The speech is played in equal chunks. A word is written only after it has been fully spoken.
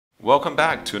Welcome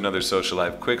back to another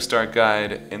Socialive Quick Start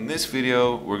Guide. In this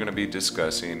video, we're going to be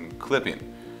discussing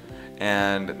clipping.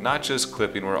 And not just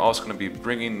clipping, we're also going to be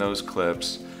bringing those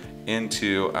clips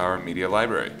into our media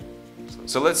library.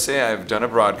 So let's say I've done a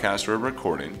broadcast or a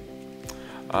recording.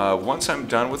 Once I'm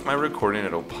done with my recording,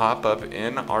 it'll pop up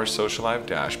in our Socialive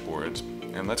dashboards.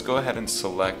 And let's go ahead and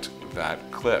select that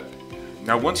clip.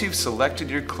 Now, once you've selected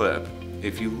your clip,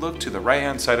 if you look to the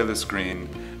right-hand side of the screen,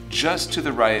 just to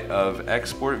the right of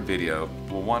Export Video,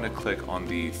 we'll want to click on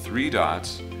the three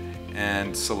dots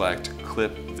and select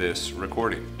Clip This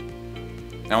Recording.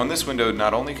 Now in this window,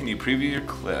 not only can you preview your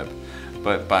clip,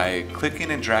 but by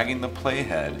clicking and dragging the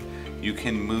playhead, you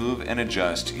can move and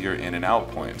adjust your in and out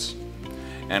points.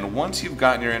 And once you've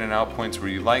gotten your in and out points where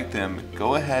you like them,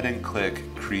 go ahead and click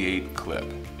Create Clip.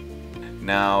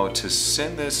 Now to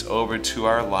send this over to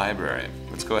our library,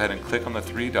 let's go ahead and click on the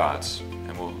three dots.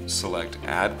 We'll select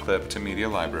Add Clip to Media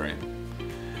Library.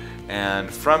 And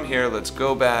from here, let's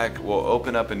go back. We'll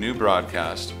open up a new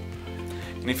broadcast.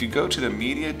 And if you go to the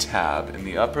Media tab in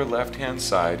the upper left-hand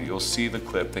side, you'll see the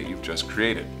clip that you've just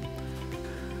created.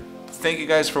 Thank you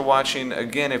guys for watching.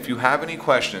 Again, if you have any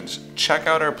questions, check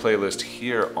out our playlist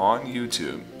here on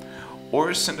YouTube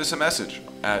or send us a message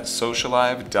at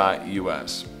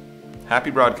socialive.us. Happy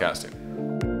broadcasting.